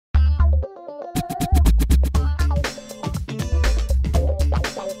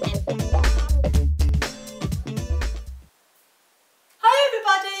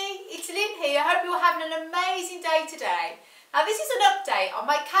update on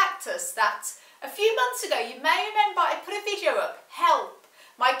my cactus that a few months ago you may remember I put a video up, help,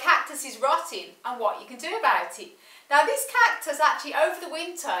 my cactus is rotting and what you can do about it. Now this cactus actually over the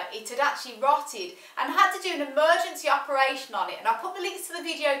winter it had actually rotted and had to do an emergency operation on it, and I'll put the links to the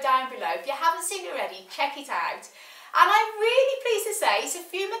video down below. If you haven't seen it already, check it out. And I'm really pleased to say it's a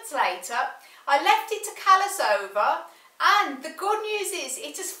few months later, I left it to callus over, and the good news is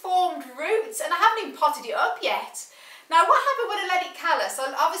it has formed roots and I haven't even potted it up yet. Now what happened when I let it callus?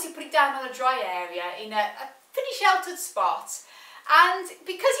 I'll obviously put it down on a dry area in a pretty sheltered spot. And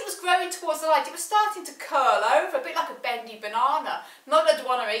because it was growing towards the light, it was starting to curl over, a bit like a bendy banana. Not that I'd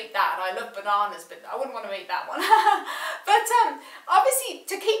want to eat that, and I love bananas, but I wouldn't want to eat that one. But obviously,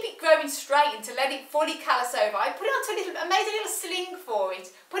 to keep it growing straight and to let it fully callus over, I put it onto a little, I made a little sling for it,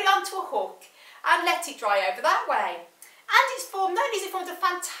 put it onto a hook, and let it dry over that way. And it's formed, not only has it formed a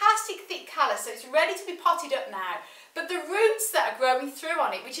fantastic thick callus, so it's ready to be potted up now, but the roots that are growing through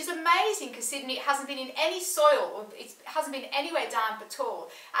on it, which is amazing considering it hasn't been in any soil, or it hasn't been anywhere damp at all,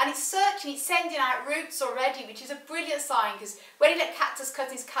 and it's sending out roots already, which is a brilliant sign, because when you let cactus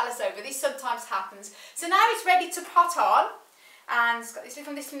cuttings callus over, this sometimes happens. So now it's ready to pot on, and it's got this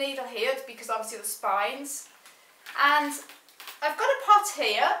little needle here, because obviously the spines, and I've got a pot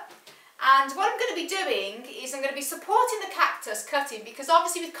here. And what I'm going to be doing is I'm going to be supporting the cactus cutting, because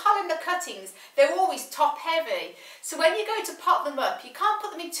obviously with columnar cuttings they're always top heavy. So when you go to pot them up, you can't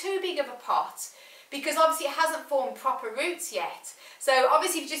put them in too big of a pot because obviously it hasn't formed proper roots yet. So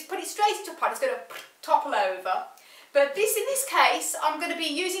obviously if you just put it straight into a pot, it's going to topple over. But in this case I'm going to be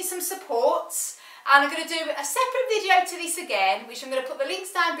using some supports, and I'm going to do a separate video to this again, which I'm going to put the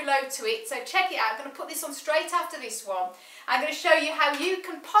links down below to it, so check it out. I'm going to put this on straight after this one. I'm going to show you how you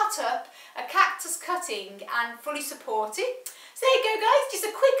can pot up a cactus cutting and fully support it. So there you go guys, just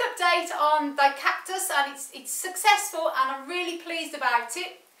a quick update on the cactus, and it's successful and I'm really pleased about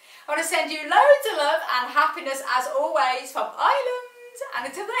it. I want to send you loads of love and happiness as always from Ireland, and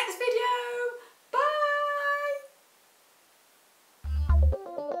until the next video.